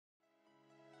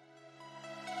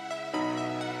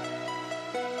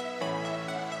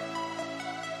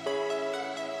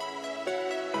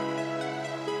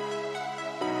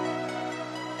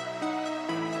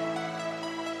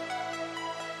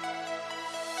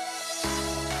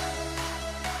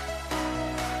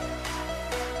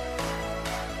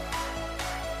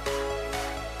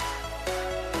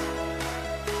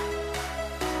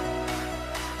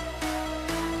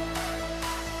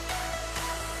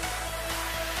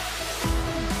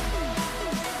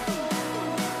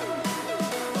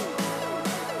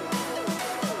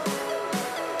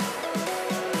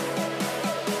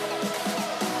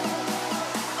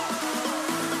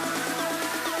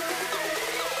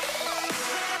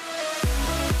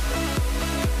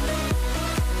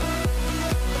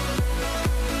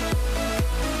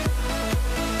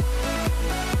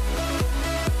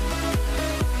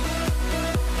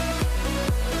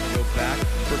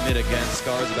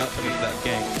Scar is about to meet that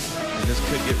gank. And this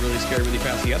could get really scary really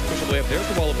fast. He has to push all the way up. There's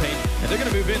the wall of pain. And they're going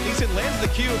to move in. Lee Sin lands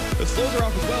the Q. It slows her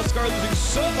off as well. Scar losing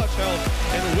so much health.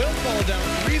 And will fall down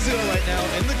 3-0 right now.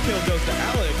 And the kill goes to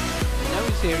Alex. Now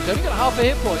he's here. He's only got half a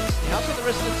hit points. He has got the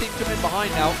rest of the team coming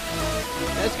behind now.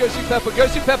 Let's go see Pepper. Go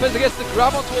see Pepper against the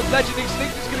grab on towards Legend.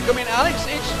 Instinct is going to come in. Alex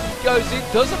Itch goes in.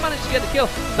 Doesn't manage to get the kill.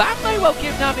 That may well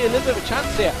give Nami a little bit of a chance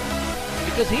here,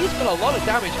 because he's got a lot of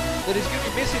damage that he's going to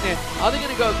be missing here. Are they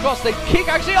going to go across? They kick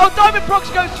actually. Oh,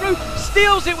 Diamondprox goes through,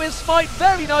 steals it with Smite.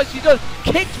 Very nice. He does.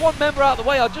 Kicked one member out of the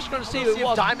way. I'm just going to see who it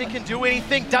was. Diamond can do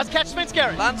anything. Does catch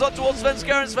Svenskeren. Lands on towards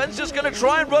Svenskeren. Sven's just going to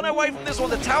try and run away from this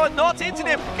one. The tower not hitting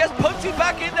him. Gets Punty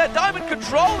back in there. Diamond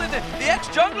controlling it. The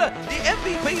ex-jungler. The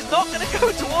MVP's not going to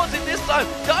go towards him this time.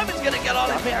 Diamond's going to get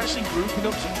on it. Diamond actually grouping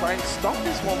up to try and stop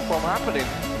this one from happening.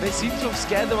 They seem to have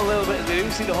scared them a little bit. They do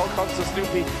see the whole concept of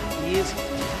Snoopy. He is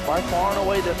by far and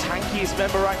away the tankiest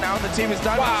member right now, and the team is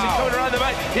Diamond coming around the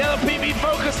back. Yellow PB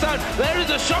focused down. There is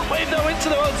a shockwave though into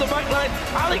the Ultra backline.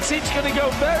 Alex Itch going to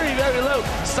go very, very low.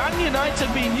 Stand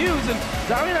United being used, and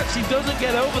Darien actually doesn't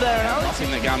get over there. And Alex,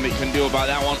 nothing that Gambit can do about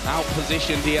that one. Out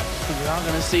positioned here. We are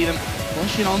going to see them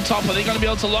pushing on top. Are they going to be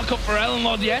able to lock up for Ellen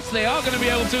Lord? Yes, they are going to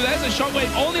be able to. There's a shockwave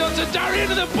only onto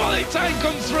Darien, and the bullet time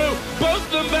comes through. Both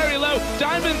of them very low.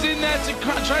 Diamond's in there to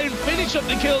try and finish up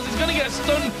the kills. He's going to get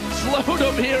stunned, slowed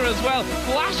up here as well.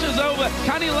 Flashes over.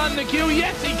 Can he land the Q?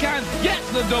 Yes, he can. Gets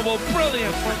the double.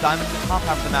 Brilliant. Diamond to top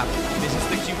half the map. Misses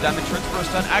the Q. Diamond turns for a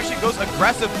stun. Actually goes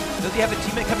aggressive. Does he have a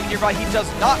teammate coming nearby? He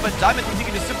does not, but Diamond thinks he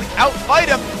can just simply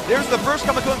outfight him. There's the burst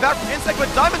coming back from Insect,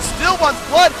 but Diamond still wants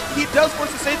blood. He does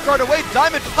force the safeguard away.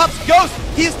 Diamond pops Ghost.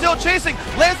 He's still chasing.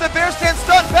 Lands the bear stand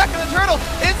stun. Back in the turtle.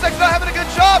 Insect's not having a good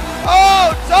job.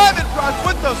 Oh, Diamondprox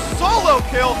with the solo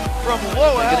kill from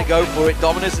low. They're going to go for it.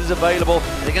 Dominus is available.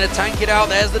 They're going to tank it out.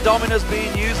 There's the Dominus being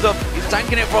used up. He's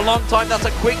tanking it for a long time. That's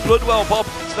a quick Bloodwell pop.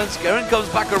 Svenskeren comes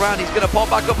back around. He's going to pop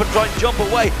back up and try and jump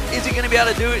away. Is he going to be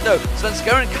able to do it though?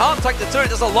 Svenskeren can't tank the turret.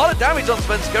 There's a lot of damage on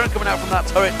Svenskeren coming out from that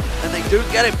turret, and they do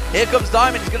get him. Here comes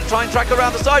Diamond. He's going to try and track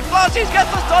around the side. Flashes, gets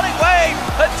the sonic wave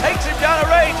and takes him down a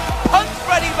range. Punts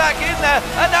Freddy back in there,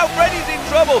 and now Freddy's in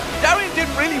trouble. Darien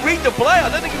didn't really read the play.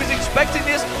 I don't think he was expecting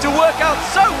this to work out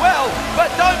so well, but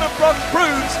Diamondprox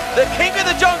proves the king of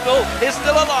the jungle is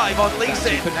still alive on Lee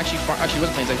Sin. He couldn't actually farm. Actually,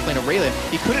 he wasn't playing. He was playing Aurelia.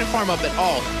 He couldn't farm up at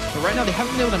all. But right now, they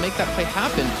haven't been able to make that play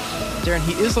happen. Darien,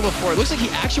 he is level 4. It looks like he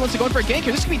actually wants to go in for a gank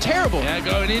here. This could be terrible. Yeah,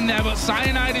 going in there, but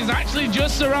Cyanide is actually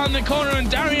just around the corner, and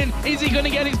Darien, is he going to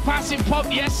get his passive pop?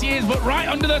 Yes, he is, but right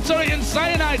under the turret, and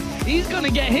Cyanide, he's going to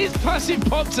get his passive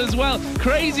pops as well.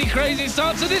 Crazy, crazy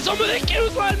start to this one, but the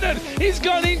Q's landed. He's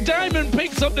gone in, Diamond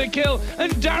picks up the kill,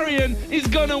 and Darien is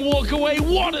going to walk away.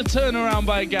 What a turnaround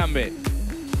by Gambit.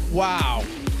 Wow.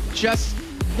 Just...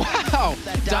 wow!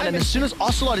 Done, and as soon as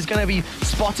Ocelot is going to be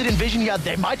spotted in vision here,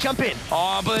 they might jump in.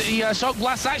 Oh, but Shock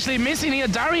Blast actually missing here.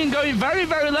 Darien going very,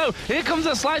 very low. Here comes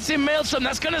a slicing Maelstrom.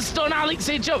 That's going to stun Alex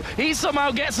Itch up. He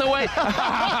somehow gets away.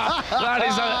 That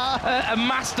is a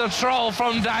master troll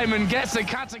from Diamond. Gets the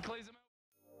Cataclysm.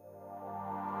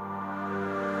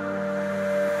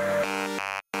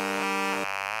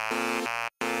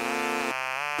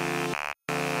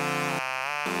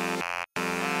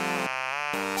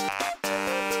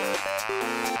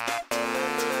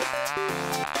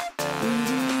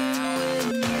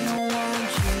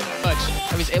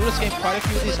 I mean, he's able to escape quite a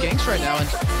few of these ganks right now,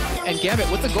 and Gambit,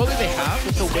 with the goalie they have,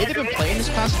 with the way they've been playing this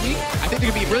past week, I think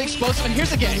they're going to be really explosive, and here's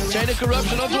the gank. Chain of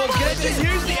Corruption on towards Genja,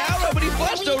 used the arrow, but he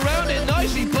flashed around it.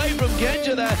 Nicely played from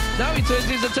Genja there. Now he turns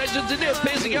his attention to near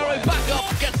piercing arrow, back up,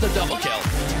 gets the double kill.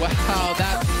 Wow,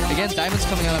 that, again, Diamond's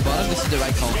coming out of bottom. This is the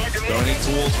right call. Going in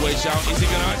towards Wage Out. Is he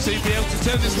going to actually be able to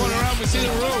turn this one around? We see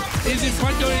the roll. Is in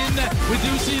front going in there. We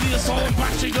do see the assault and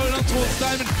battery going on towards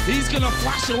Diamond. He's going to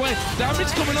flash away.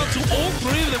 Damage coming on to all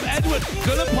three of them. Edward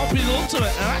going to pop his ultimate,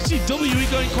 and actually WE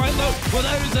going quite low. Well,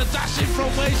 there is a dash in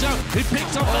from Wage Out. He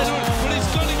picks up Edward, but he's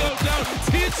going to go down.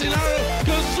 Piercing arrow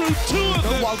goes through two of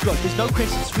them. No wild growth. There's no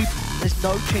crescent sweep. There's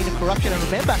no chain of corruption. And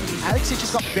remember, Alex Itch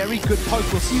has got very good poke.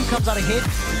 We'll see who comes out ahead.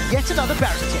 Yet another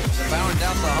Baron tip. The Baron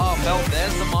down to half health.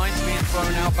 There's the mines being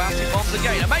thrown out. Bounty bombs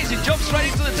again. Amazing jump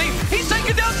straight into the team. He's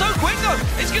taken down so quick though.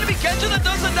 It's going to be Genja that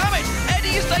does the damage.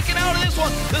 Eddie is taken out of this one.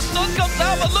 The stun comes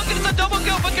out, but look at it, it's a double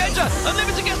kill for Genja.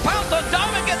 Unlimited gets pounced on.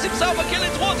 Diamond gets himself a kill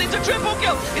in towards. It's a triple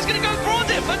kill. He's going to go for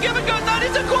it. Forgiven goes down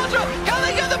into Quadra. Can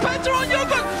they get the Penta on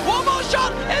Yogbuk? One more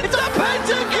shot. It's a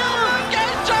Penta kill for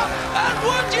Genja. And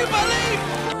would you believe?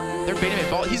 They're baiting it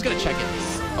Well, he's going to check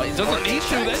it. But he doesn't need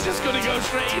to, they're just going to go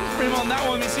straight in for him on that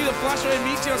one. We see the flash away,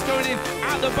 Meteor's going in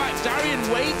at the back. Darien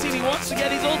waiting, he wants to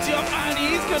get his ulti off, and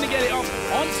he's going to get it off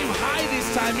onto high this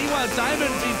time. Meanwhile,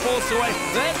 Diamond being forced away.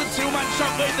 There's the two-man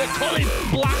shockwave, they're coming,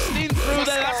 blasting through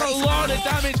there. That's a lot of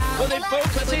damage, but they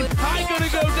focus in. High going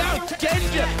to go down.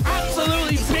 Genja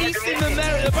absolutely beasting them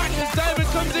there at the back as Diamond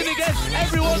comes in again.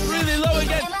 Everyone's really low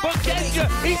again, but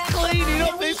Genja, he's cleaning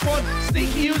up this one.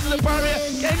 Sneaky uses the barrier.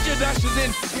 Genja dashes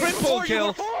in, triple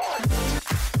kill.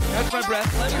 Catch my breath.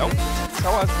 Nope.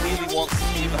 Soaz really wants to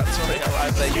keep that turret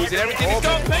alive. They're using everything. He's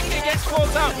got Pekka, gets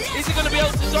caught out. Is he going to be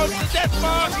able to dodge the death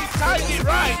mark? He's timed it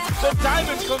right. But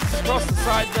Diamond comes across the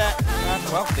side there. And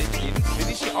well, they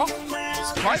finish it off.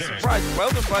 It's quite surprised.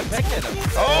 Well done by Pekka.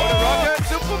 Oh, the rocket.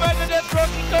 Super Mega Death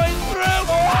Rocket going through.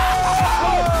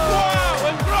 Wow!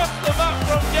 Across the map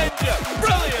from Genja.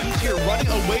 Brilliant. Here running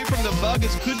away from the bug.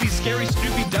 It could be scary.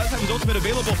 Snoopy does have his ultimate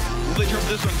available. Will they turn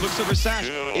for this one? Looks over Sash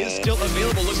is still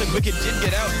available. Looks like Wicked did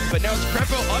get out, but now it's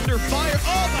Crepo under fire.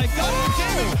 Oh my god,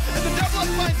 KDrew! And the double up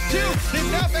finds two. They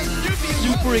now have Snoopy.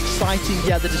 Super exciting.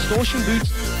 Yeah, the distortion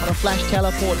boots on a flash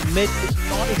teleport mid is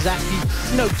not exactly,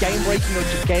 game breaking or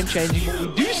just game changing. But we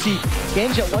do see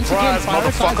Genja once again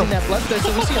prioritizing that bloodthirst.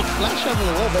 So we see a flash over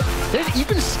the wall, but they're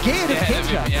even scared of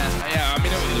Genja. Yeah, I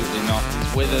mean, absolutely not.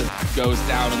 Wither goes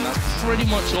down, and that's pretty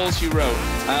much all she wrote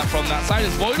from that side.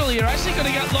 As Voidal here actually going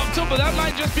to get locked up, but that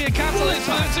might just be a catalyst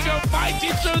for them to go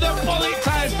fighting through the bullet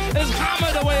time. Has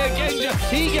hammered away at Genja.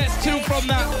 He gets two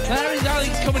from that. There is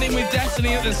Alex coming in with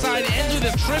Destiny at the side. It ends with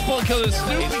a triple kill.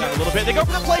 Snoopy a little bit. They go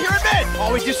for the play here in mid.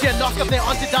 Oh, we do see a knock up there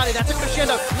onto Darien. That's a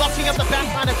crescendo, locking up the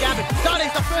backline of Gambit.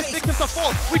 Darien's the first victim to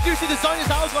fall. We do see the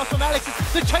Zonya's hourglass from Alex.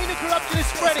 The chain of corruption is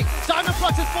spreading.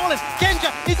 Diamondprox has fallen.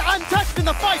 Genja is untouched in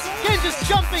the fight. Genja's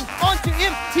jumping onto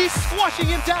him. He's squashing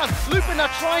him down. Lupin now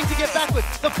trying to get backward.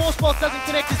 The force bolt doesn't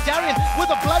connect as Darien with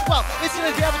a blood well is going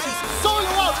to be able to solo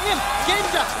out him.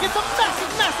 Genja gets a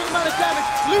massive amount of damage.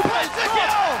 Lupin,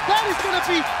 that is going to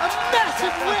be a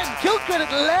massive win. Kill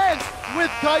credit lands with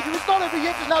KDrew. It's not over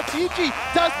yet, because now TG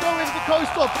does go into the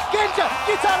coast storm. Genja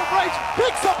gets out of range,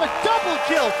 picks up a double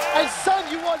kill, and son,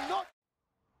 you are not.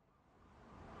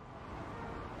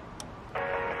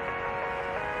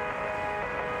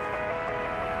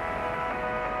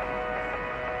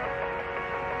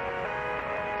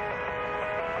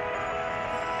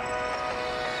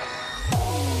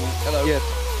 Hello. Yeah.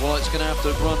 Well, it's going to have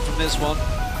to run from this one.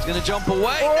 It's going to jump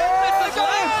away.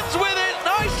 Lands with it.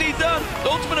 Nicely done.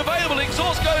 Ultimate available.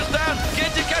 Exhaust goes down.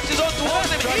 Genja catches on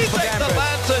towards him. He takes the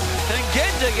lantern. And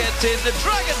Genja gets in. The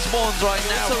dragon spawns right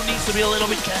now. Also needs to be a little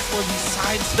bit careful as he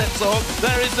sidesteps the hook.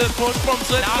 There is the front from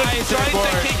Slip. Trying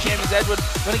to kick him. Is Edward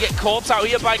going to get caught out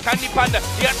here by Candy Panda?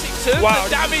 He actually turns the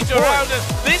damage around us.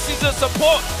 This is a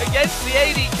support against the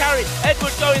AD carry.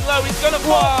 Edward going low. He's going to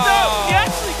fall. No! He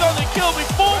actually got the kill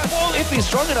before falling. If he's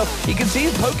strong enough, he can see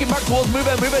he's poking back towards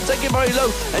Mover. Mover taking very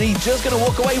low, and he's just going to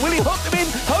walk away. Will he hook him in?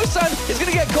 Hosan is going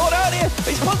to get caught out here.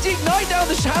 He's puts the Ignite down,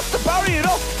 has to parry it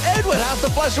off. Edward has to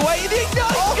flash away. The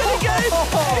Ignite's going to get it.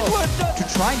 Edward to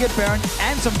try and get Baron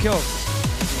and some kills.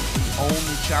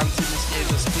 Only chance in this game.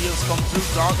 The spears come through.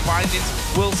 Dark Bindings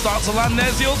will start to land.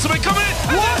 There's the ultimate coming in.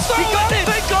 And he got it.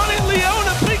 They got it.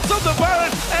 Leona picks up the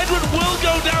Baron. Edward will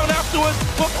go down afterwards.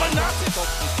 But when that's it.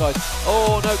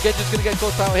 Oh no, Genja's going to get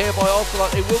caught out here by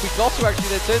Ocelot. It will be Gosu actually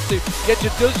they turn to.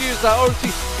 Genja does use that ulti.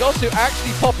 Gosu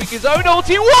actually popping his own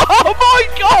ulti. Whoa, oh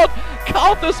my god!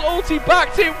 Countless ulti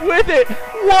backed him with it.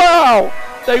 Wow!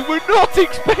 They were not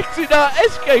expecting that.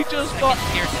 SK just got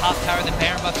here. Top tower, the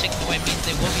Baron buff takes away means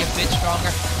they will be a bit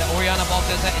stronger. The Orianna ball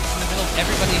does that. It's in the middle.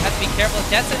 Everybody has to be careful.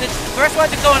 Descendant, first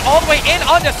one to going all the way in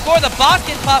on to score. The boss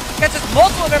gets popped. Catches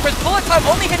multiple members. Bullet time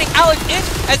only hitting Alex Inch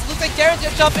as it looks like Darien's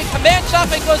jumping. Command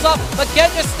shopping goes up, but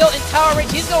Genja's still in tower range.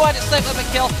 He's going to want to slip up a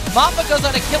kill. Mappa goes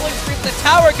on a killing spree. The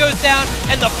tower goes down,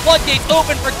 and the floodgates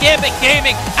open for Gambit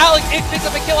Gaming. Alex Inch picks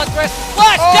up a kill on Thresh.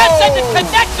 Flash! Descendant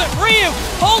connects with Ryu.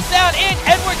 Pulls down in.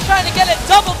 Edward trying to get it.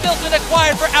 Double kills been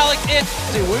acquired for Alex Inch.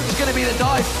 Wound's going to be the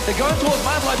dive. They're going towards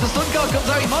Mad Life. The stun card comes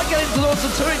out. He might get into towards the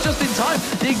turret just in time.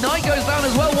 The Ignite goes down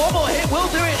as well. One more hit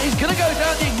will do it. He's going to go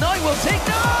down. The Ignite will take.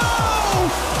 No!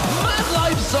 Mad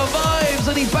Life survives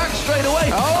and he backs straight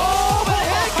away. Oh, but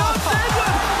here comes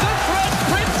Edward. The Fresh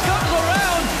Prince comes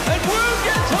around and Wound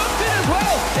gets hooked in as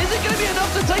well. Is it going to be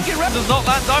enough to take it round? Does not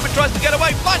land. Diamond tries to get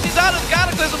away. Flashes out of the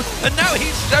Cataclysm. And now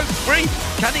he's so free.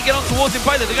 Can he get on towards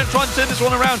Impaler? They're going to try and turn this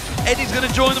one around. Eddie's going to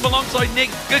join them alongside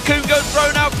Nick. Cocoon goes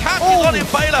thrown out. Catches on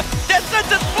Impaler. Death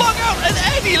Sentence flung out. And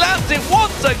Eddie lands it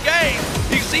once again.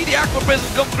 You can see the Aqua Prism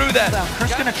come through there.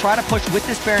 Kurt's gonna try to push with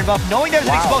this Baron buff, knowing there's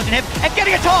an explosion hit, and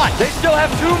getting a taunt! They still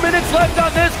have 2 minutes left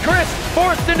on this. Chris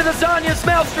forced into the Zanya's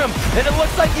Maelstrom, and it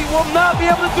looks like he will not be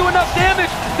able to do enough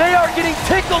damage. They are getting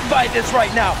tickled by this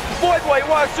right now. Void Boy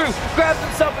walks through, grabs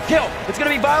himself a kill. It's going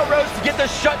to be Vile Rose to get the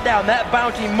shutdown. That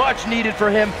bounty much needed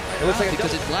for him. It looks like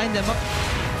because it blind them up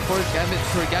for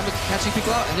Gambit catching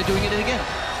people out, and they're doing it again.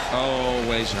 Oh,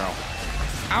 wait, now.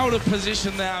 Out of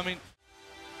position there, I mean.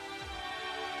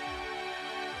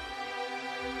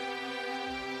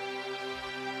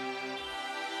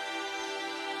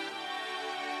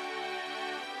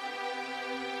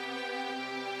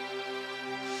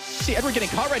 See Edward getting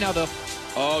caught right now, though.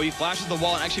 Oh, he flashes the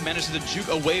wall and actually manages to juke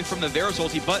away from the Varus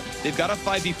ulti, but they've got a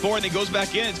 5v4 and he goes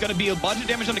back in. It's going to be a bunch of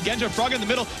damage on the Genja. Frog in the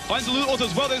middle finds the loot ult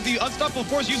as well. There's the unstoppable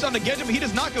force used on the Genja, but he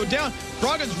does not go down.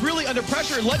 Froggen's really under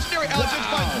pressure. Legendary Alex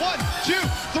finds 1, 2,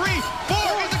 3,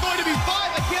 4. Is it going to be 5?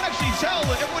 I can't actually tell.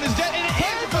 Everyone is dead, and it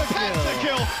is the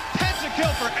pentakill.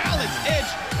 Pentakill for Alex Itch,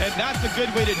 and that's a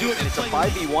good way to do it. And it's a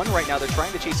 5v1 right now. They're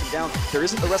trying to chase him down. There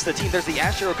isn't the rest of the team. There's the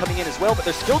Ash Arrow coming in as well, but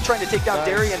they're still trying to take down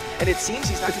Darien, and it seems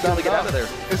he's not going to be able to get out of there.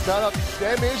 It's not up.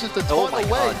 That manages to taunt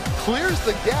away, clears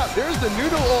the gap. There's the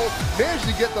noodle ult, managed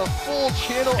to get the full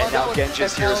channel and on now that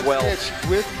Genja's one. here as well.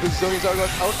 With the Zoni's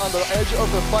Argos out on the edge of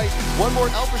the fight. One more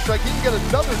Alpha Strike. He can get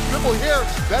another triple here.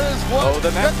 That is one. Oh, the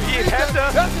that's Master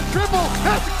that's a triple.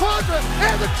 That's a quadra.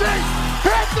 And the chase.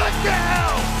 Hits the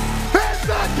kill. Hits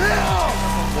the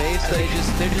kill. Waves,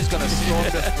 they're just gonna storm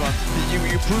the front.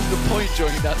 You proved the point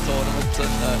during that tournament,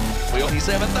 and we only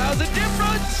 7,000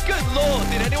 difference. Good lord,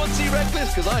 did anyone see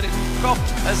Reckless? Because I didn't.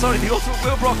 Sorry, the ultimate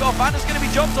will block off, and it's going to be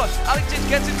jumped on. Alex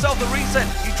gets himself the reset.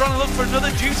 He's trying to look for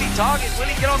another juicy target. Will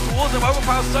he get on towards him?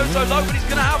 Overpower's so low, but he's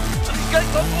going to have. And he's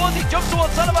getting on towards. He jumps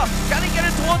towards Sonova. Can he get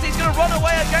in towards? He's going to run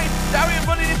away again. Darien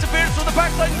running interference from the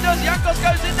backside. He does. Jankos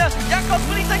goes in there. Jankos,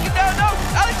 will he take him down? No.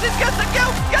 Alex gets the kill.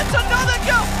 Gets another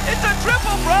kill. It's a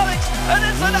triple for Alex, and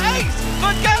it's an ace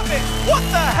for Gambit. What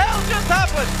the hell just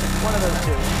happened? One of those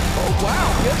two. Oh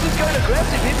wow, Gibbs is going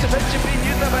aggressive. Intervention being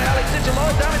used there by Alex Itch. A lot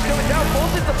of damage coming down.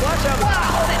 Forces the flash out.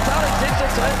 Wow, it's Alex Itch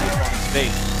that's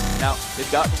Space. Now,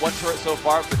 they've gotten 1 turret so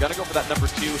far. They're going to go for that number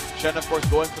 2. Shen, of course,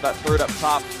 going for that 3rd up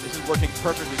top. This is working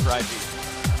perfectly for IG.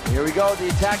 Here we go, the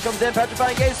attack comes in,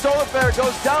 Petrifying Gaze, Solar Flare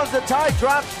goes down, Zatai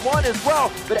drops 1 as well,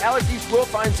 but Alex East will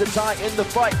find Zatai in the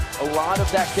fight. A lot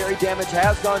of that carry damage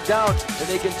has gone down, and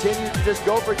they continue to just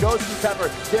go for Ghosty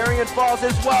Pepper. Darien falls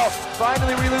as well.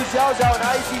 Finally, we lose Xiao Xiao, and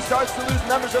IC starts to lose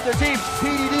members of their team.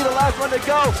 PDD, the last one to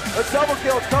go. A double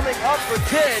kill coming up for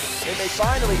Kid, and they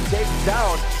finally take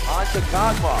down onto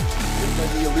Cosmo.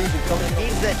 The illusion coming in. It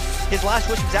means that his last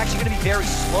wish was actually going to be very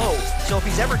slow, so if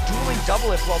he's ever dueling Double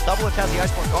Lift while Double Lift has the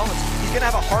Iceborne Gauntlets, he's going to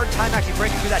have a hard time actually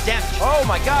breaking through that damage. Oh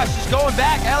my gosh, just going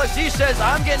back. Alex E says,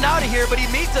 I'm getting out of here, but he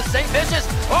meets a St. Vicious.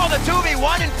 Oh, the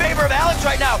 2v1 in favor of Alex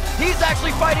right now. He's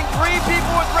actually fighting 3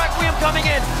 people with Requiem coming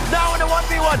in. Now in a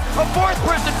 1v1. A 4th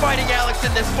person fighting Alex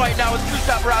in this fight now with True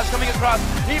Shot Barrage coming across.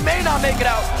 He may not make it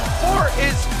out. 4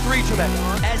 is 3 too many.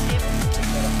 As if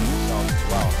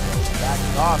well,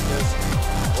 backing off this.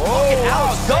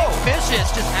 Oh, so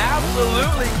vicious, just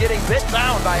absolutely getting bit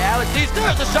down by Alex.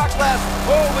 There's the shock blast.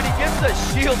 Oh, but he gives the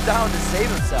shield down to save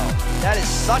himself. that is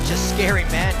such a scary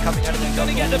man coming out of the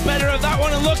Gonna get the better of that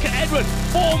one, and look at Edward.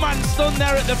 4-man stun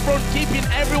there at the front, keeping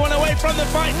everyone away from the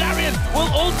fight. Darien will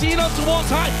ulti in on towards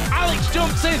high. Alex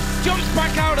jumps in, jumps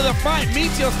back out of the fight.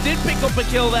 Meteos did pick up a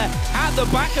kill there at the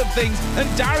back of things, and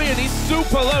Darien is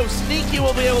super low. Sneaky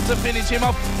will be able to finish him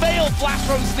off. Failed flash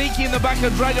from Sneaky in the back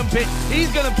of Dragon Pit.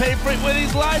 He's gonna pay for it with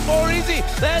his life, or is he?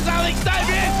 There's Alex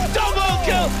diving in, double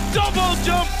kill, double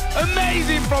jump.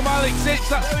 Amazing from Alex Itch.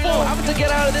 That's 4. Having to get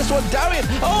out of this one, Darien.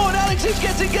 Oh, and Alex Itch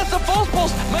gets the false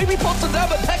pulse. Maybe puts him down,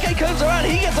 but Peke comes around.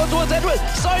 He gets on towards Edward.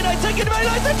 Cyanide taking him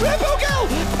out. The triple kill.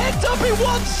 Picked up in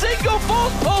one single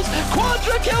false pulse.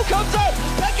 Quadra kill comes out.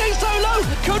 Peke so low.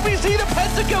 Could we see the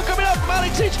pentakill coming out from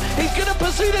Alex Itch? He's going to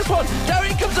pursue this one.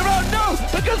 Darien comes around. No,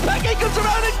 because Peke comes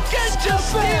around and just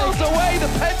steals away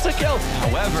the pentakill.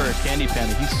 However, Candy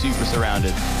Panda, he's super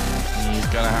surrounded. He's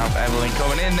going to have Evelyn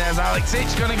coming in. There's Alex Itch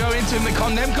going to go into him. The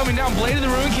Condemn coming down. Blade of the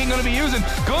Ruin King going to be using.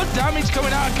 Good damage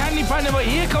coming out of Candy Panda, but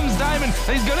here comes Diamond.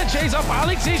 He's going to chase off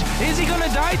Alex Itch. Is he going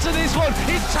to die to this one?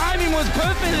 His timing was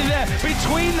perfectly there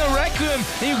between the Requiem.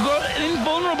 He got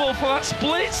invulnerable for that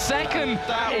split second.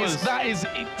 That is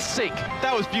sick.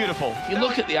 That was beautiful. You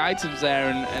look at the items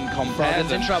there and compare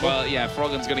them. Well, yeah,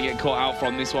 Froggen's going to get caught out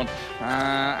from this one.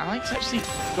 Alex actually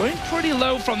going pretty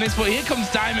low from this, but here comes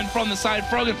Diamond from the side.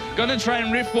 Froggen going to try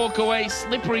and rift walk away.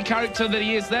 Slippery character that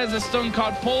he is. There's a stun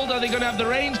card pulled. Are they going to have the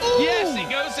range? Ooh. Yes, he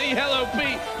goes to Yellow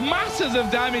P. Masses of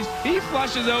damage. He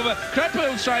flashes over.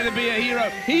 Creppo's trying to be a hero.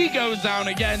 He goes down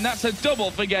again. That's a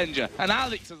double for Genja. And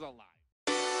Alex is alive.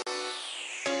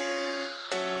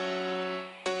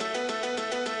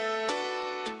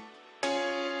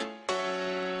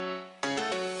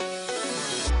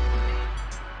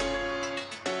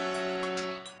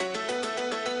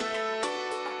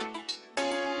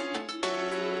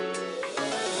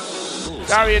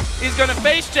 Darien is going to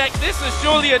face check. This is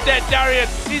surely a dead Darien.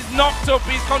 He's knocked up.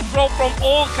 He's controlled from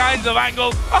all kinds of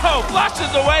angles. Oh, flashes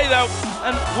away though.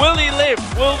 And will he live?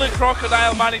 Will the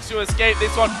Crocodile manage to escape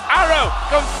this one? Arrow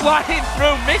comes flying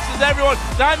through, misses everyone.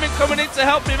 Diamond coming in to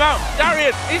help him out.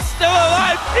 Darien is still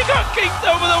alive. He got kicked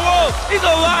over the wall. He's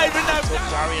alive and now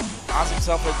Darien has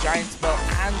himself a giant spell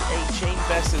and a chain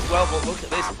vest as well. But look at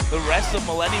this. The rest of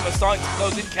Millennium are starting to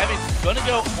close in. Kevin going to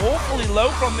go awfully low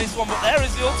from this one, but there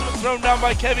is the ultimate thrown down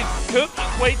by Kevin. Cook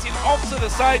just waiting off to the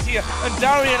side here. And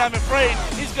Darien, I'm afraid,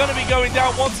 is going to be going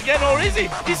down once again. Or is he?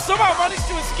 He's somehow managed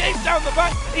to escape down the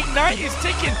back. Ignite is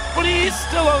ticking, but he is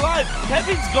still alive.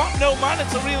 Kevin's got no mana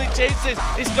to really chase this.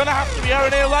 It's going to have to be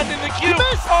RNA landing the Q.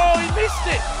 Oh, he missed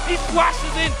it. He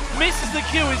flashes in, misses the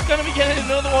Q. He's going to be getting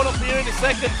another one up here in a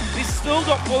second. He's still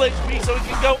got full HP, so he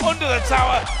can go under the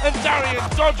tower, and Darien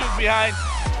dodges behind.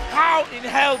 How in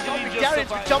hell did he just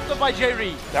Darien's been jumped on by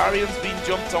J-Ree. Darien's been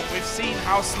jumped on. We've seen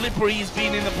how slippery he's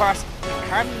been in the past. He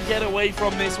can get away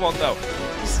from this one, though.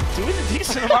 He's doing a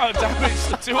decent amount of damage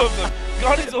to two of them.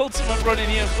 Got his ultimate running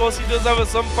here. Of course, he does have a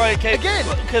Sunfire Cape. Again!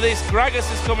 Look at this.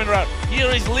 Gragas is coming around. Here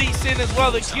is Lee Sin as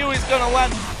well. The Q is going to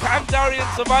land. Can Darien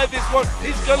survive this one?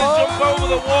 He's going to jump over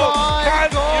the wall.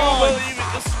 Can you believe it?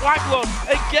 The Swaglord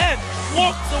again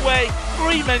walks away.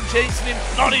 3 men chasing him.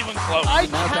 Not even close.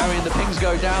 Now Darien, the pings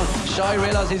go down. Shy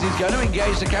realizes he's going to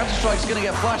engage. The counter-strike's going to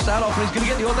get flashed out off, and he's going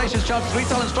to get the audacious charge.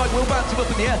 3-talent strike will bounce him up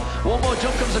in the air. One more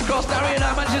jump comes across. Darien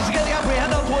now manages to get the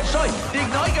apprehend on towards Shy. The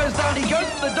ignite goes down. He goes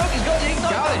for the dunk. He's got the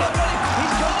ignite.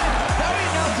 He's got it.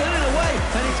 Darien now turning away.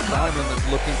 And it's Diamond that's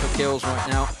looking for kills right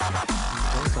now.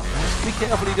 Be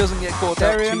careful he doesn't get caught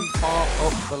out too far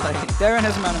up the lane. Darien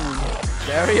has a mana moon.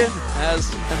 Darien has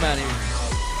a mana moon.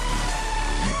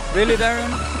 Really,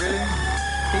 Darien? Really?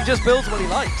 He just builds what he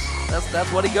likes.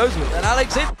 That's what he goes with. And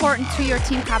Alex, important to your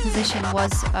team composition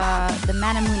was the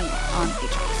mana moon on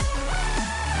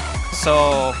Aatrox.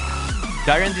 So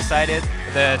Darien decided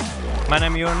that Mana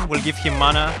Mune will give him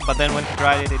mana, but then when he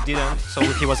tried it, it didn't, so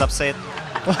he was upset.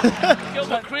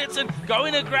 Gilbert Creaton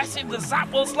going aggressive, the zap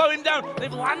will slow him down.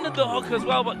 They've landed the hook as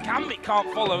well, but Gambit can't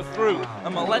follow through,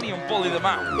 and Millennium bully them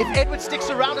out. If Edward sticks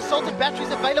around, assaulted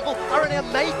batteries available,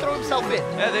 RNA may throw himself in.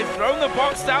 Yeah, they've thrown the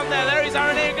box down there. There is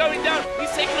RNA going down. He's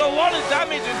taking a lot of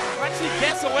damage and actually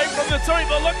gets away from the turret,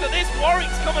 but look at this.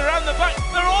 Warwick's coming around the back.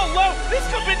 They're all low. This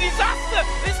could be disaster.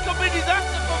 This could be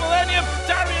disaster for Millennium.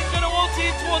 Darien going to ulti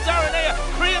in towards RNA.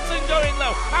 Creaton going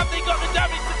low. Have they got the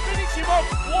damage to finish him off?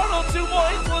 1 or 2 more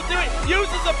hits will do it.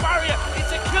 Uses a barrier.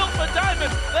 It's a kill for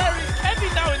Diamond. There is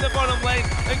Kevin now in the bottom lane,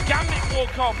 and Gambit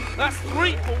walk off. That's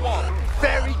 3 for 1.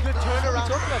 Very good turnaround.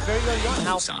 We're talking about very early on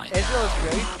how Ezreal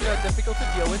is very difficult to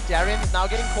deal with. Darien is now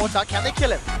getting caught out. Can they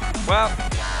kill him? Well,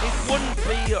 it wouldn't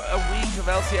be a week of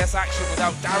LCS action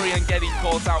without Darien getting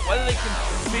caught out. Whether they can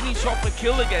finish off a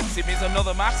kill against him is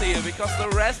another matter here, because the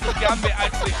rest of Gambit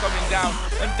actually coming down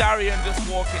and Darien just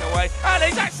walking away. And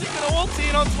he's actually going to ulti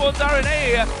in on towards RNA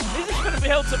here. Is he going to be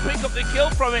able to pick up the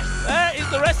kill from it? There is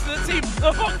the rest of the team.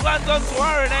 The hook lands onto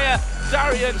RNA.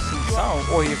 Darien. Sound,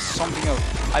 or he has something else.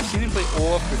 I've seen him play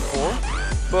Olaf before,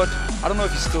 but I don't know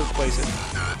if he still plays it.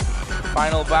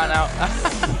 Final ban out.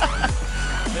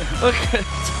 Look at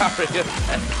Darien.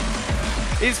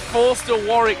 He's forced a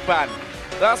Warwick ban.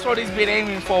 That's what he's been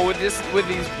aiming for with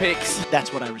these picks.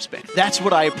 That's what I respect. That's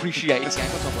what I appreciate.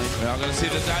 We are going to see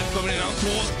the dive coming in on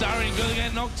towards Darien. Going to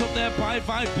get knocked up there by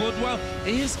 5. Bloodwell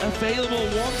is available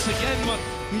once again, but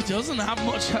he doesn't have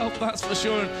much help, that's for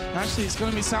sure. And actually, it's going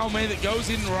to be Salome that goes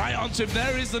in right onto him.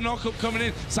 There is the knockup coming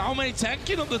in. Salome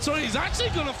tanking up the turret. He's actually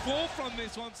going to fall from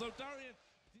this one. So Darien.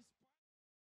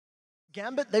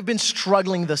 Gambit, they've been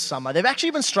struggling this summer. They've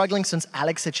actually been struggling since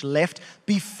Alexic left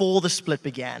before the split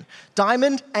began.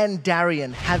 Diamond and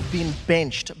Darien have been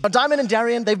benched. But Diamond and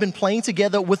Darien, they've been playing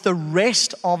together with the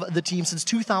rest of the team since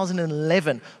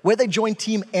 2011, where they joined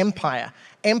Team Empire.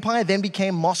 Empire then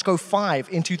became Moscow 5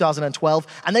 in 2012,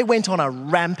 and they went on a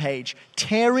rampage,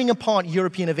 tearing apart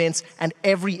European events and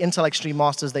every Intel Extreme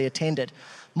Masters they attended.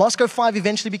 Moscow 5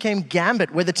 eventually became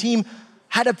Gambit, where the team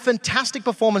had a fantastic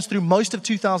performance through most of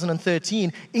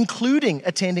 2013, including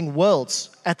attending Worlds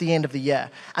at the end of the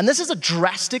year. And this is a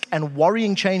drastic and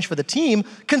worrying change for the team,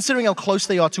 considering how close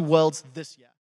they are to Worlds this year.